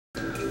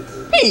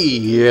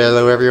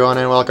Hello everyone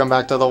and welcome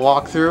back to the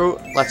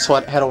walkthrough. Let's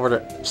head over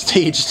to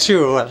stage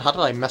 2. How did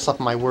I mess up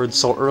my words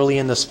so early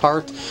in this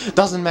part?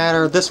 Doesn't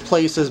matter, this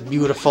place is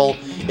beautiful.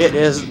 It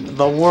is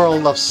the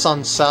world of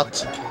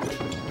Sunset.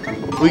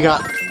 We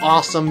got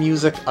awesome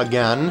music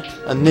again.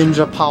 A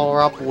ninja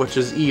power-up, which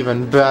is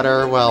even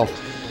better. Well,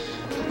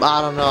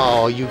 I don't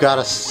know, you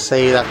gotta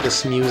say that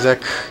this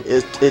music,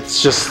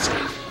 it's just...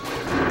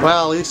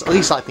 well, at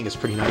least I think it's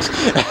pretty nice.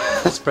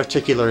 This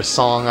particular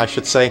song, I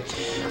should say.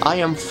 I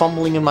am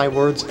fumbling in my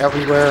words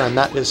everywhere, and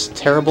that is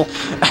terrible.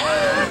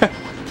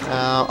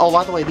 Oh,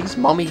 by the way, these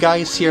mummy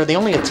guys here, they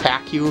only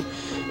attack you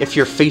if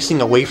you're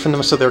facing away from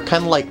them, so they're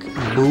kind of like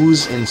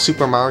boos in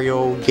Super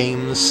Mario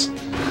games.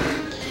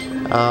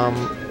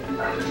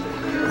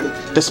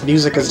 This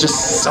music is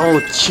just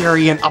so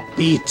cheery and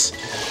upbeat.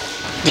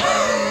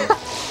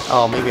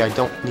 Oh, maybe I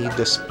don't need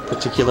this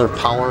particular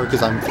power,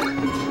 because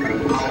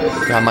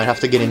yeah, I might have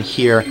to get in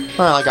here.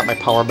 Well, I got my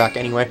power back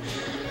anyway.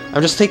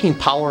 I'm just taking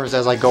powers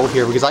as I go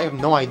here because I have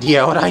no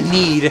idea what I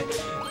need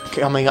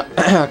coming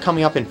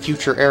up in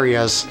future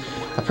areas.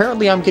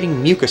 Apparently I'm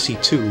getting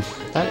mucusy too.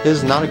 That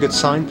is not a good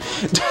sign.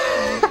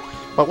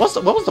 But what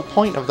was the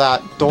point of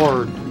that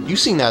door? You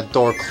seen that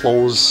door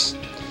close?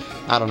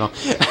 I don't know.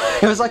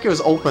 It was like it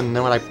was open, and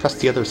then when I pressed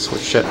the other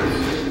switch, shit.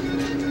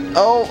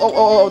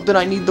 Oh, did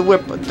I need the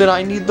whip? Did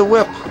I need the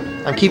whip?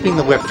 I'm keeping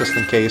the whip just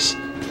in case.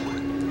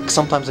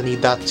 Sometimes I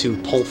need that to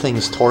pull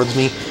things towards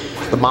me.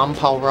 The bomb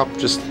power-up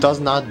just does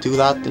not do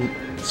that, and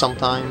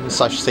sometimes,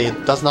 I should say,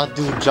 it does not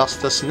do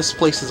justice, and this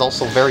place is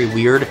also very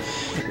weird.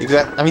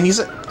 I mean,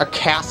 these are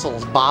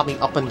castles bobbing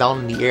up and down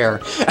in the air.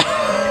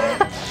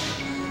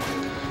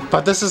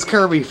 But this is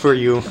Kirby for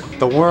you.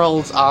 The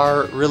worlds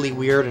are really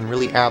weird and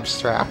really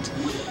abstract.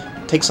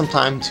 Take some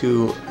time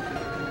to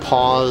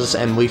pause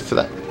and wait for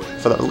the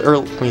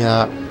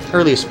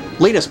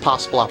latest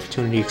possible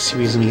opportunity,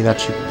 excuse me,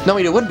 that you... No,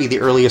 it would be the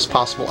earliest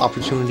possible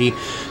opportunity,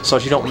 so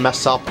that you don't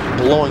mess up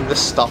blowing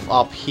this stuff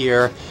up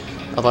here.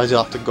 Otherwise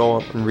you'll have to go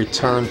up and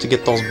return to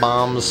get those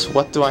bombs.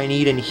 What do I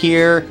need in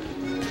here?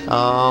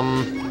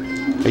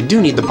 I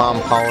do need the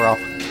bomb power-up,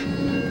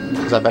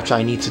 because I bet you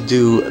I need to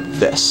do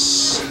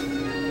this.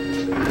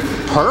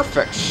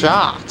 Perfect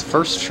shot!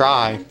 First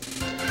try.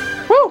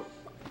 Woo!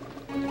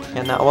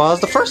 And that was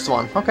the first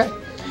one. Okay.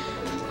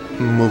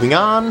 Moving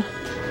on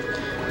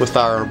with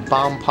our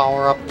bomb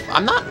power-up.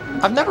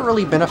 I've never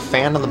really been a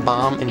fan of the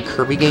bomb in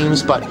Kirby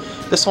games, but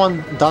this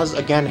one does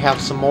again have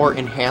some more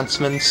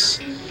enhancements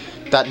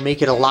that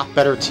make it a lot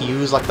better to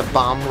use, like the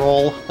bomb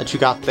roll that you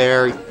got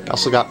there. You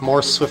also got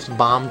more swift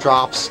bomb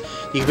drops,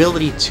 the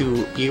ability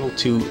to be able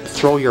to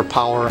throw your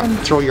power and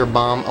throw your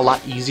bomb a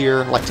lot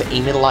easier, like to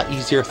aim it a lot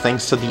easier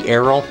thanks to the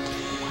arrow.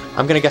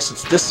 I'm gonna guess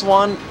it's this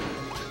one,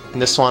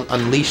 and this one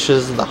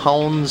unleashes the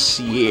hounds.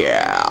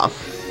 Yeah.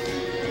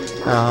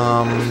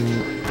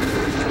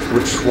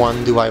 Which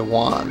one do I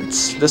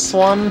want? This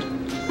one?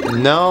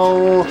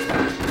 No.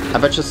 I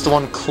bet you it's the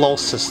one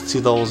closest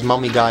to those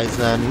mummy guys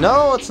then.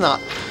 No, it's not.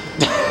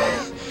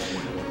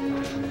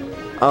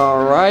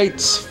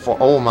 Alright.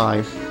 Oh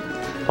my.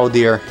 Oh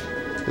dear.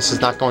 This is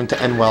not going to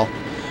end well.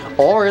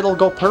 Or it'll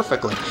go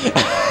perfectly.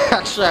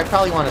 Actually, I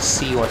probably want to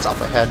see what's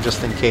up ahead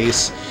just in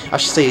case. I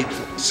should say,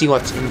 see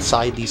what's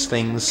inside these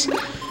things,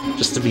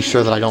 just to be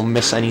sure that I don't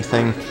miss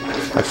anything.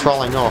 Like, for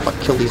all I know, if I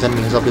kill these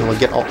enemies, I'll be able to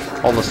get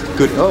all this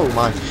good... Oh,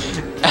 my.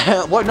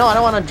 What? No, I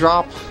don't want to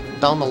drop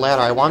down the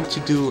ladder. I want to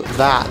do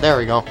that. There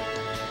we go.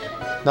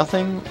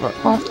 Nothing?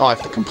 Oh, I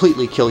have to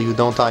completely kill you,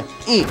 don't I?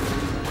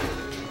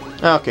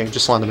 Okay,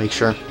 just wanted to make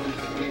sure.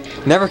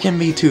 Never can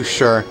be too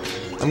sure.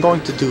 I'm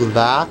going to do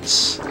that.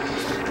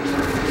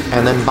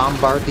 And then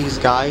bombard these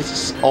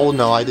guys. Oh,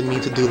 no, I didn't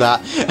mean to do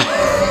that.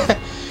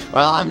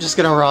 Well, I'm just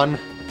gonna run,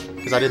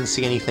 because I didn't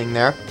see anything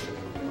there.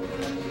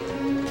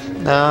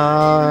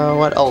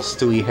 What else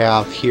do we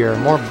have here?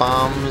 More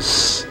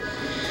bombs.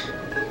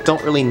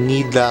 Don't really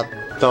need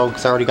that, though,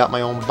 because I already got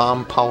my own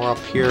bomb power-up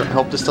here. I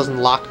hope this doesn't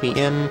lock me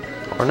in,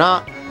 or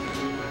not.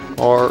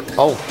 Or,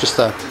 oh, just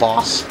a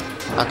boss.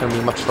 Not gonna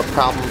be much of a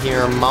problem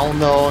here.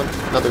 Mauno,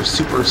 another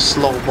super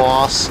slow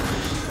boss,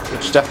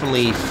 which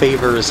definitely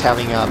favors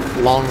having a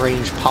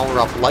long-range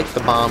power-up like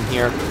the bomb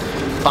here.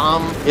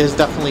 Bomb is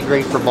definitely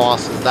great for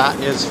bosses, that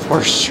is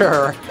for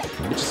sure.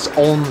 It just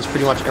owns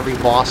pretty much every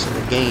boss in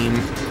the game.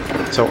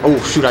 So, oh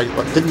shoot, I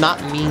did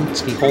not mean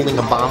to be holding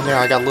a bomb there.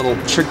 I got a little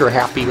trigger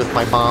happy with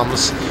my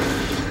bombs.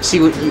 See,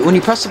 when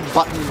you press a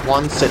button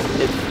once,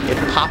 it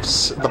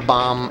pops the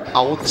bomb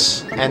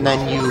out, and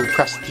then you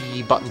press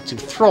the button to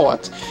throw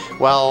it.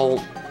 Well,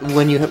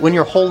 when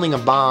you're holding a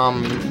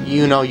bomb,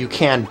 you know you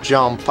can't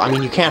jump. I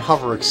mean, you can't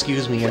hover,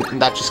 excuse me,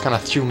 and that just kind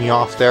of threw me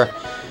off there.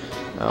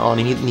 Oh,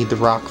 and you need the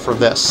rock for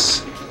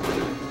this.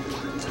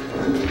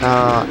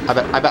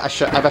 I bet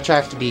you I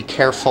have to be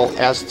careful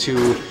as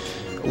to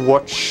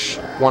which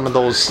one of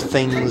those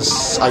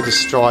things I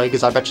destroy,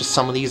 because I bet you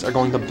some of these are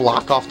going to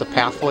block off the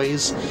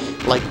pathways,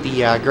 like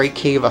the Great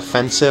Cave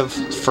Offensive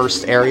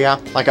first area.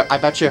 Like, I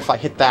bet you if I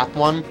hit that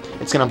one,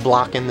 it's going to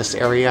block in this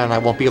area and I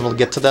won't be able to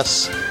get to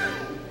this.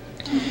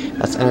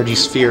 That's energy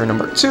sphere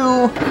number 2.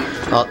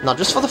 Now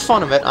just for the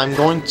fun of it, I'm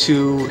going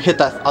to hit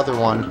that other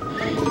one.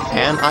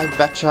 And I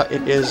betcha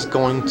it is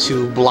going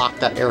to block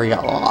that area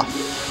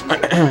off.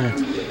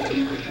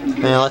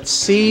 Now let's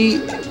see.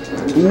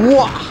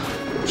 Wah!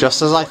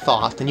 Just as I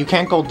thought. And you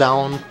can't go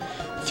down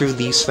through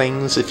these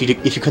things if you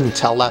couldn't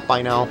tell that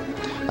by now.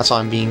 That's why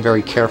I'm being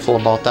very careful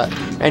about that.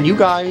 And you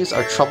guys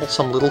are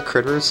troublesome little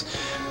critters.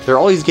 They're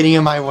always getting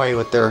in my way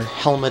with their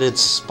helmeted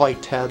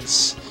spiked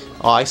heads.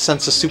 Oh, I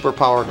sense a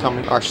superpower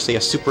coming, or I should say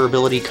a super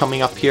ability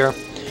coming up here.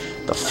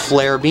 The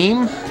flare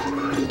beam.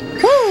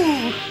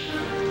 Woo!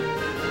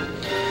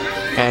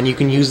 And you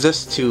can use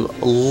this to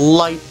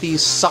light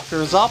these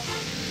suckers up.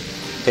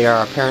 They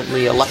are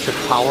apparently electric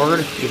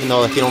powered, even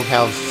though they don't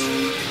have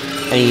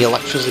any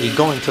electricity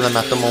going to them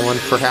at the moment.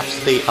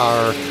 Perhaps they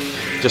are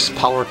just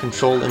power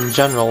controlled in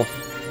general.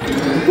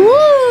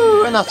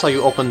 Woo! And that's how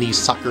you open these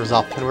suckers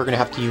up. And we're going to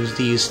have to use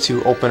these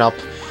to open up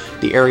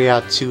the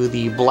area to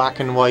the black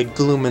and white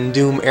gloom and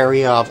doom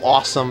area of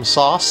awesome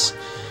sauce.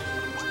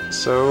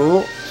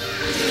 So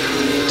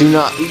do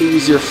not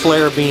lose your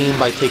flare beam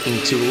by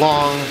taking too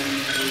long.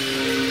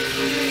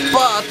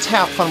 But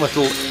have fun with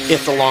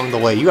it along the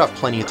way. You have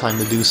plenty of time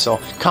to do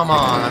so. Come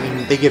on, I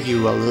mean, they give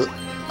you a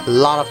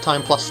lot of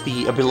time, plus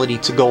the ability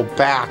to go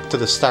back to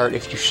the start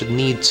if you should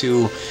need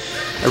to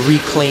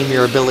reclaim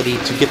your ability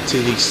to get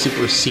to the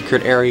super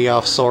secret area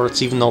of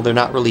sorts, even though they're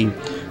not really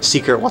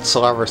secret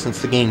whatsoever,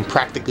 since the game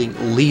practically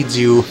leads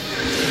you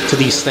to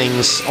these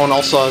things. Oh, and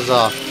also as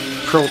a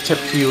pro tip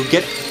for you,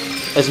 get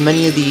as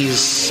many of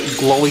these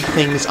glowy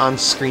things on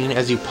screen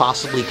as you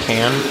possibly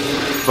can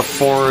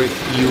before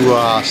you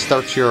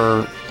start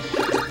your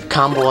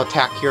combo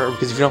attack here,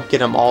 because if you don't get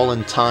them all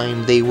in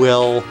time, they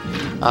will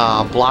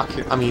block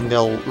your,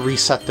 they'll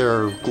reset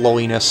their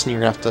glowiness and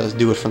you're gonna have to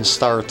do it from the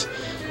start.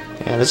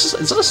 And is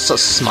this a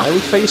smiley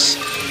face?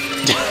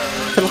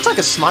 It looks like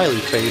a smiley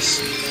face.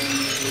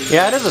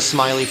 Yeah, it is a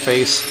smiley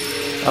face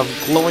of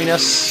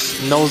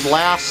glowiness, nose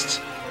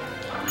last.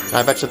 And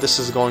I bet you this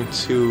is going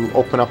to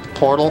open up a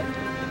portal.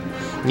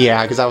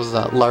 Yeah, because that was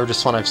the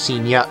largest one I've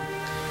seen yet.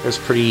 It was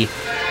pretty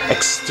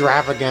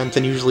extravagant,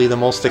 and usually the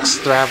most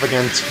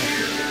extravagant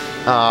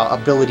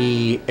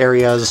ability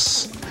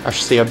areas, I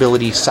should say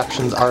ability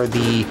sections, are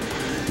the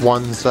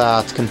ones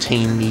that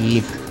contain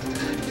the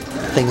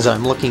things that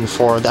I'm looking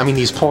for. I mean,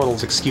 these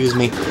portals, excuse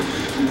me.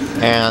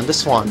 And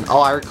this one, oh,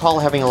 I recall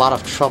having a lot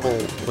of trouble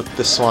with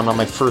this one on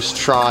my first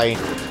try,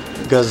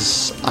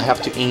 because I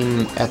have to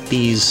aim at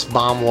these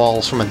bomb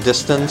walls from a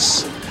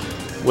distance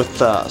with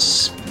the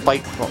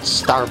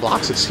star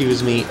blocks,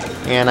 excuse me,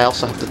 and I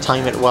also have to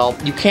time it well.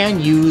 You can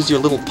use your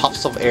little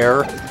puffs of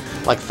air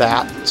like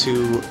that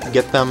to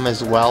get them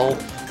as well,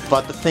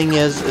 but the thing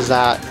is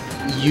that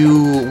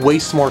you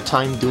waste more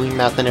time doing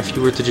that than if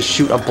you were to just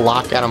shoot a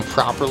block at them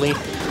properly,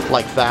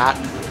 like that.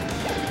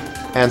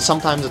 And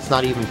sometimes it's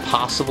not even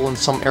possible in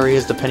some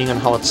areas, depending on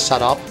how it's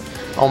set up.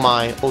 Oh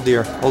my, oh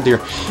dear, oh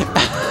dear.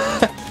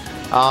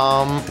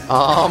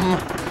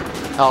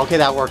 Okay,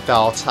 that worked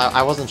out.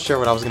 I wasn't sure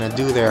what I was gonna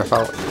do there if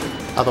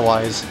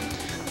otherwise.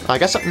 I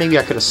guess maybe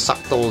I could have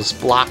sucked those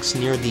blocks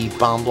near the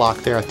bomb block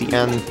there at the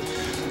end.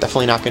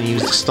 Definitely not going to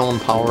use the stone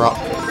power-up.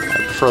 I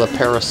prefer the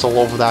parasol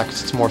over that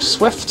because it's more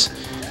swift.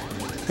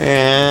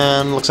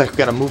 And looks like we've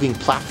got a moving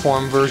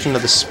platform version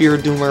of the Spear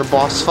Doomer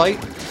boss fight.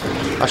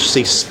 I should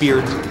say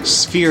Spear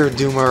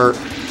Doomer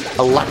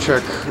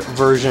electric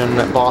version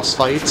boss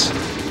fight.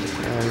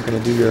 And you're going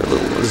to do your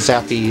little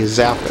zappy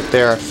zap it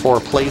there at 4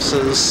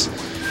 places.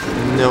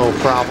 No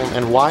problem.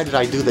 And why did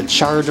I do the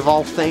charge of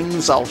all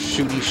things? Oh,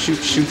 shooty,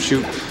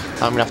 shoot.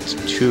 I'm going to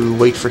have to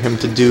wait for him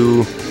to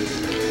do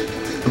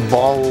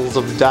balls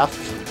of death,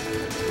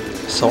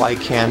 so I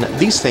can,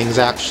 these things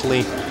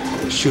actually,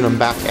 shoot them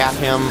back at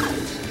him.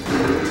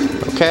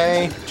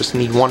 Okay, just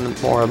need one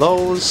more of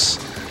those.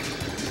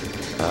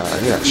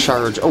 I'm gonna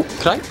charge. Oh,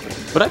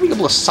 would I be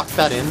able to suck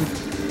that in?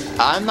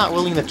 I'm not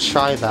willing to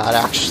try that,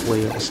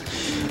 actually.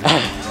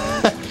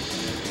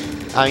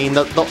 I mean,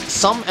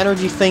 some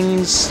energy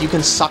things you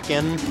can suck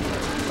in,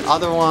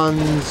 other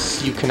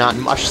ones you cannot.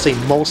 I should say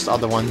most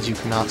other ones you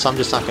cannot, so I'm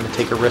just not going to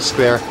take a risk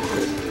there.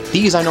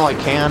 These I know I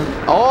can.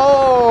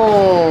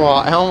 Oh!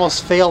 I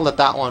almost failed at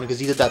that one because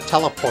he did that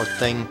teleport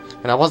thing,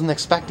 and I wasn't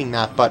expecting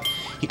that, but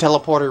he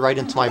teleported right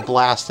into my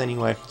blast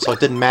anyway, so it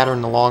didn't matter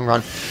in the long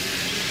run.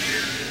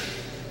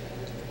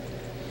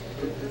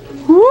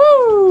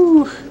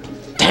 Woo!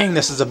 Dang,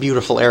 this is a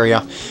beautiful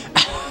area.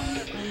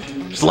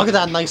 Just look at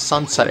that nice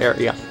sunset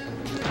area.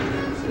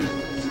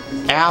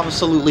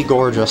 Absolutely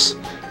gorgeous.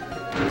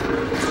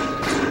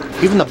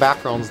 Even the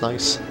background's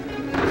nice.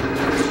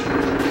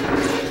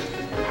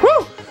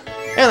 Woo!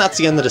 And that's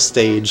the end of the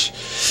stage.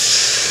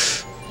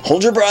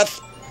 Hold your breath.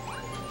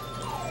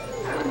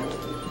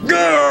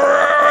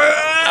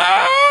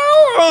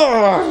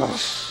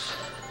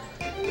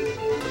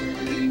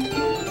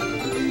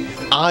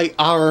 I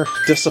are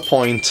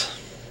disappoint.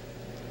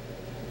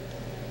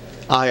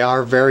 I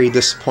are very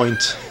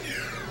disappoint.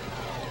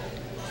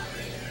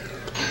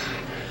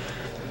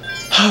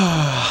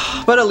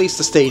 But But at least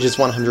the stage is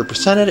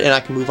 100%ed, and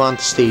I can move on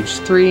to stage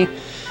 3.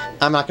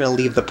 I'm not going to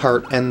leave the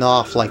part end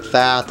off like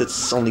that.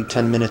 It's only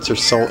 10 minutes or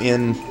so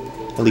in.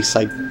 At least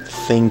I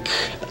think,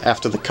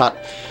 after the cut.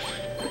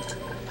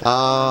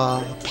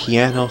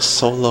 Piano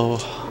solo.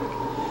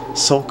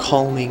 So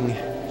calming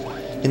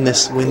in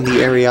this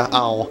windy area.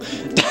 Ow.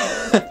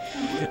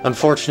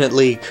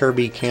 Unfortunately,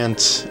 Kirby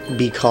can't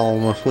be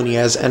calm when he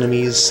has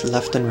enemies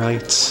left and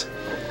right.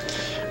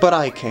 But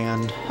I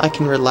can. I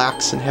can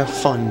relax and have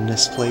fun in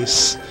this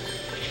place.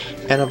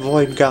 And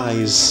avoid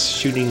guys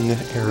shooting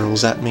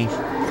arrows at me.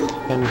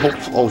 And hope...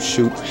 oh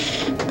shoot.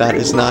 That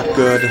is not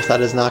good.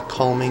 That is not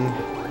calming.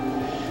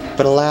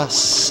 But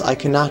alas, I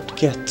cannot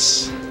get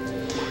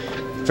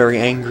very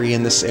angry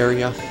in this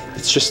area.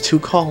 It's just too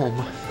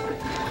calm.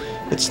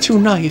 It's too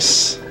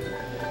nice.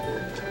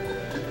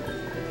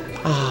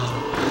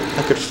 Ah,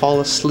 I could fall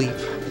asleep.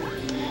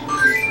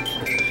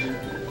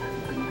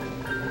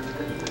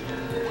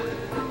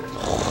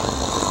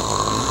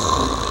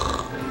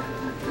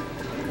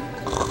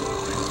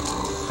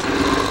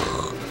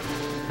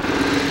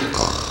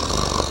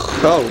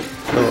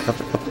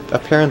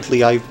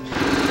 Apparently I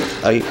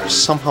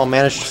somehow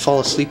managed to fall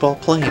asleep while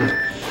playing.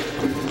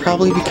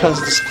 Probably because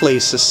this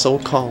place is so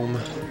calm.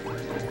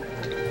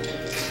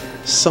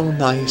 So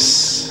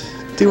nice.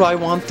 Do I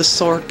want the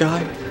sword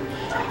guy?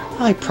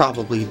 I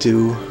probably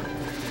do.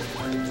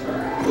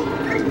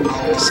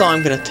 So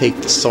I'm gonna take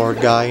the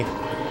sword guy.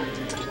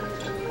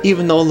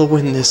 Even though the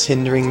wind is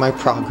hindering my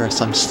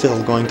progress, I'm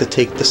still going to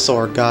take the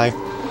sword guy.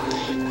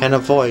 And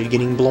avoid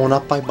getting blown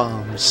up by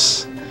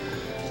bombs.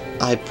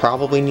 I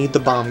probably need the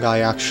bomb guy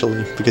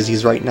actually, because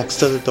he's right next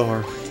to the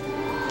door.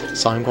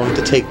 So I'm going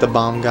to take the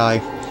bomb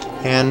guy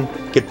and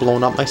get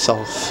blown up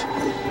myself.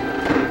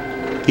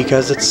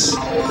 Because it's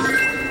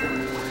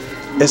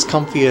as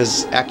comfy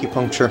as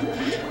acupuncture.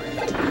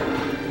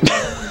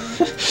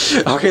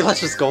 Okay,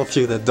 let's just go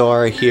through the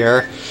door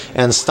here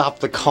and stop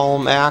the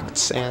calm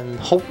acts and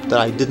hope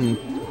that I didn't...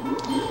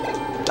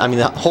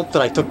 hope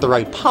that I took the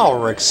right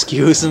power,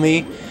 excuse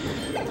me.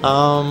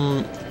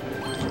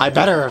 I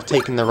better have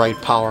taken the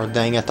right power,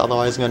 dang it,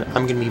 otherwise I'm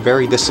gonna be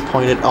very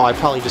disappointed. Oh, I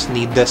probably just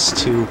need this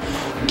to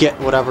get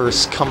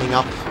whatever's coming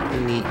up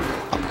in the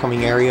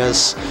upcoming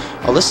areas.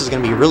 Oh, this is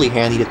gonna be really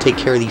handy to take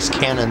care of these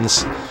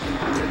cannons.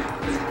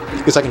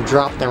 Because I can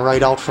drop them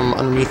right out from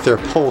underneath their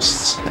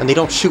posts, and they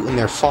don't shoot when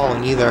they're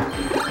falling either.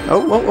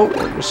 Oh,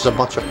 there's a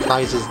bunch of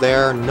prizes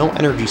there. No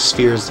energy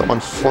spheres, though,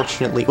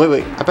 unfortunately.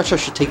 Wait, I bet you I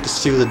should take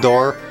this through the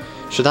door.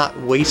 Should not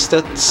waste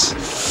it.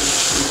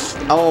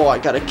 Oh, I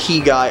got a key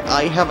guy.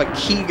 I have a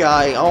key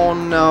guy. Oh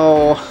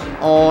no.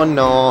 Oh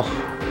no.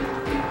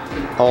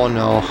 Oh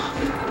no.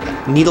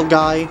 Needle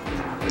guy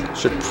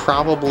should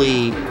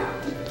probably...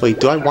 Wait,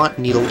 do I want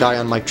needle guy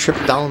on my trip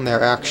down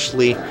there,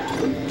 actually?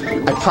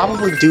 I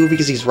probably do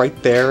because he's right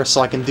there,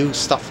 so I can do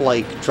stuff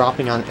like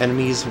dropping on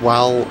enemies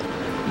while,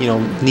 you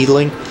know,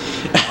 needling.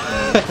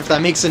 If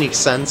that makes any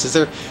sense. Is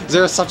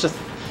there such a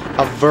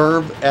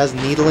verb as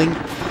needling?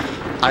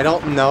 I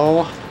don't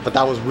know. But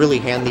that was really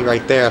handy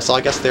right there, so I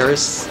guess there is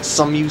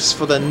some use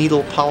for the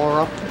needle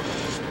power-up.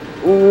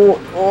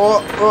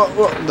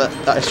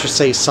 I should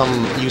say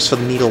some use for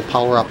the needle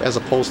power-up as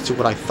opposed to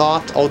what I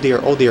thought. Oh dear,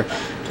 oh dear.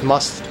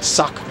 Must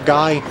suck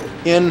guy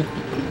in.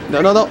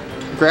 No.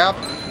 Grab.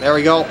 There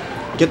we go.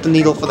 Get the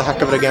needle for the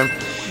heck of it again.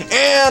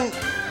 And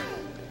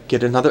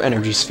get another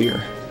energy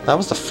sphere. That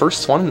was the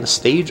first one in the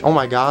stage? Oh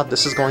my god,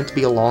 this is going to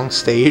be a long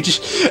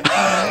stage.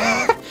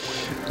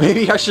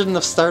 Maybe I shouldn't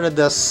have started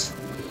this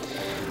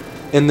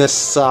in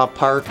this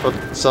part, but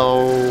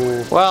so...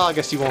 Well, I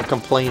guess you won't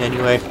complain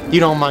anyway. You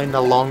don't mind a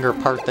longer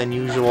part than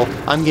usual.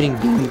 I'm getting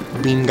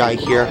beam guy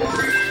here.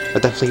 I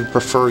definitely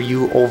prefer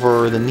you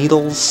over the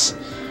needles.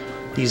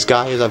 These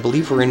guys, I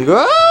believe we're in...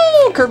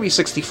 Oh! Kirby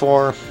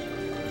 64!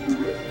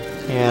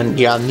 And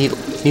yeah,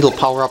 needle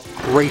power-up,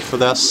 great for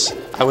this.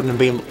 I wouldn't have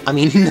been able... I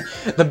mean,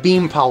 the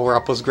beam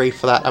power-up was great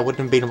for that. I wouldn't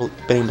have been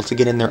able to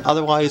get in there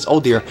otherwise. Oh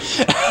dear.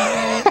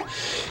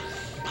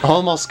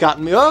 Almost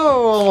got me.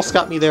 Oh, almost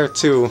got me there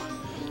too.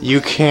 You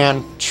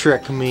can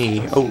trick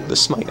me. Oh,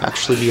 this might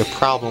actually be a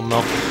problem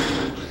though.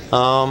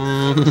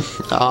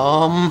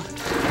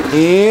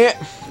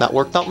 Yeah, that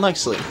worked out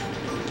nicely.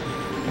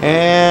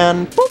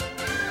 And boop.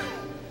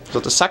 So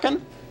the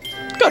second,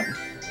 good.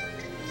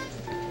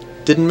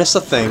 Didn't miss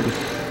a thing.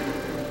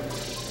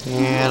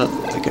 And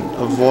I can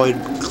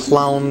avoid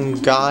Clown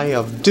Guy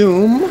of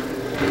Doom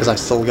because I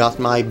still got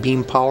my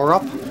beam power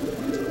up.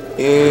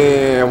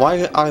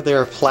 Why are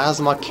there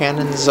plasma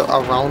cannons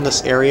around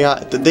this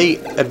area? Did they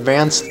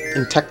advance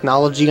in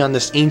technology on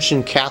this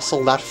ancient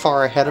castle that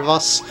far ahead of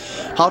us?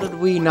 How did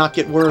we not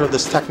get word of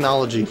this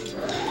technology?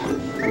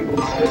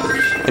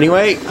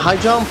 Anyway, high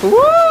jump,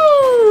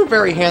 woo!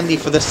 Very handy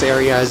for this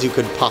area, as you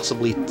could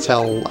possibly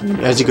tell.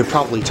 As you could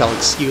probably tell,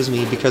 excuse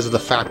me, because of the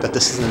fact that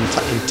this is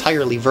an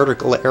entirely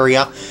vertical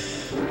area.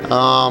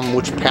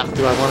 Which path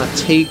do I want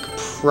to take?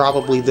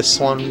 Probably this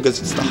one, because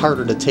it's the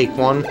harder to take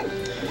one.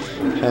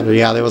 And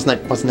yeah, there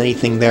wasn't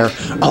anything there.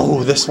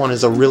 Oh, this one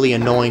is a really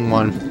annoying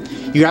one.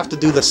 You have to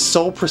do this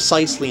so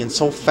precisely and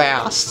so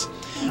fast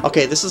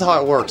Okay, this is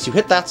how it works. You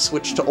hit that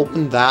switch to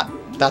open that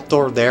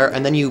door there,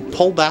 and then you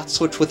pull that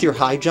switch with your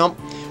high jump,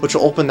 which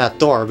will open that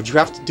door, but you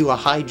have to do a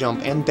high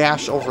jump and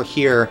dash over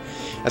here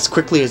as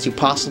quickly as you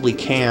possibly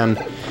can.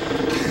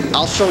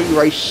 I'll show you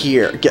right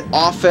here. Get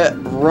off it,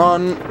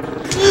 run.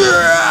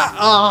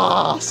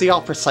 Ah, see how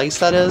precise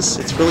that is?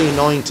 It's really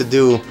annoying to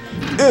do.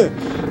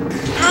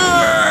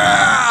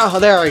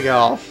 There we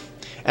go.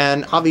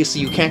 And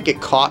obviously you can't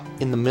get caught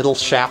in the middle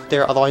shaft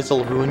there, otherwise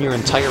it'll ruin your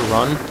entire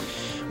run.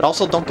 But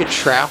also don't get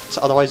trapped,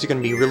 otherwise you're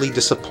going to be really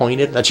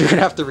disappointed that you're going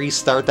to have to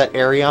restart that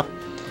area.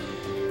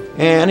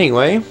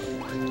 Anyway,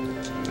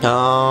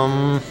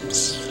 I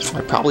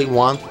probably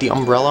want the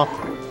umbrella.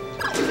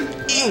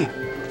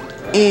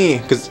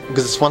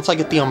 Because once I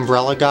get the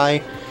umbrella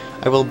guy,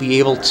 I will be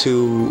able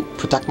to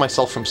protect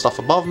myself from stuff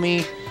above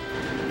me.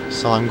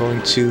 So I'm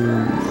going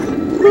to...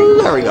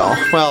 There we go.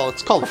 Well,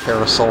 it's called a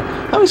parasol.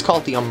 I always call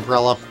it the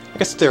umbrella. I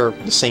guess they're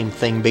the same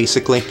thing,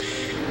 basically.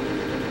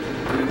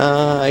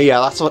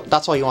 Yeah,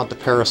 that's why you want the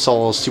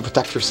parasols, to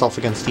protect yourself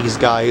against these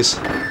guys.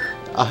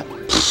 I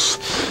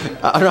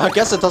don't know, I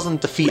guess it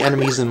doesn't defeat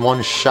enemies in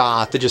one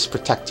shot, they just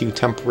protect you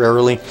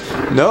temporarily.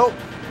 Nope!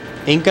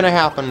 Ain't gonna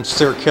happen,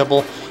 Sir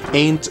Kibble.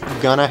 Ain't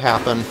gonna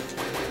happen.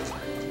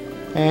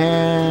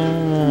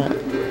 And...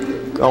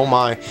 Oh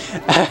my.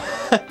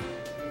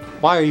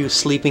 Why are you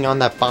sleeping on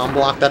that bomb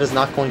block? That is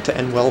not going to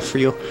end well for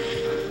you.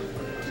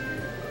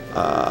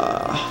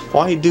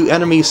 Why do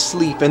enemies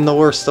sleep in the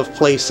worst of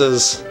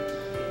places?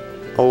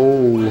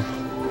 Oh.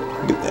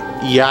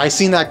 Yeah, I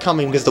seen that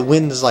coming because the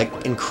wind is like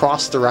in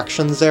cross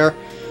directions there.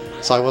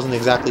 So I wasn't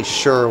exactly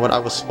sure what I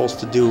was supposed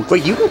to do.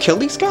 Wait, you can kill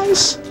these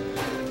guys?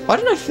 Why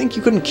didn't I think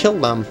you couldn't kill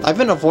them? I've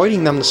been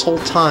avoiding them this whole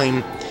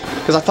time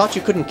because I thought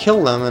you couldn't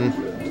kill them, and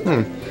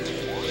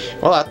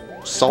well, that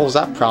solves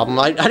that problem.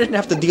 I didn't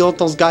have to deal with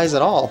those guys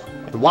at all.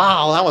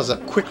 Wow, that was a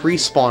quick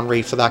respawn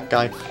rate for that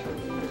guy.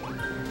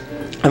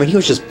 I mean, he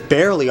was just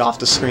barely off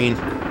the screen.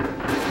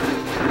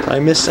 Did I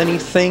miss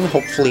anything?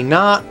 Hopefully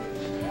not.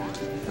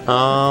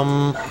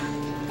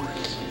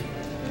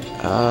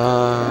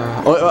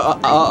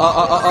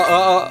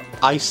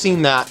 I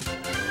seen that.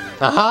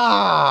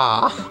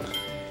 Aha!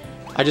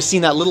 I just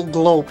seen that little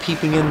glow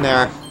peeping in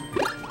there.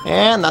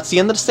 And that's the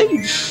end of the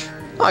stage.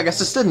 Oh, I guess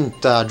this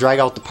didn't drag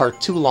out the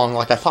part too long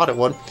like I thought it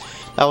would.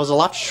 That was a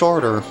lot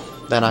shorter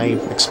than I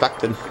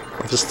expected.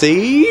 The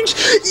stage?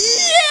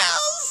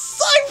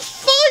 Yes! I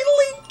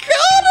finally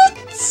got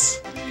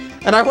it!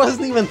 And I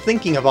wasn't even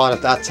thinking about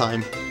it that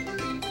time.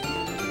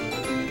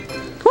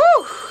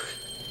 Whew!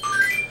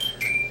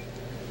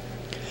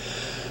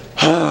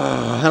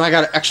 And I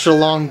got an extra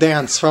long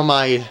dance for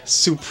my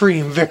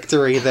supreme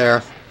victory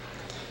there.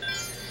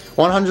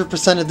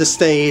 100% of the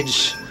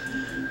stage.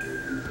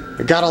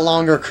 I got a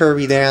longer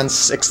Kirby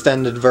dance,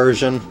 extended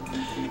version.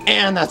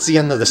 And that's the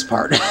end of this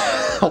part.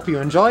 Hope you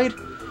enjoyed,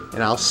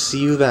 and I'll see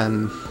you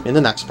then in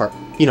the next part.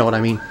 You know what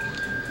I mean.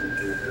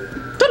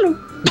 Toodaloo!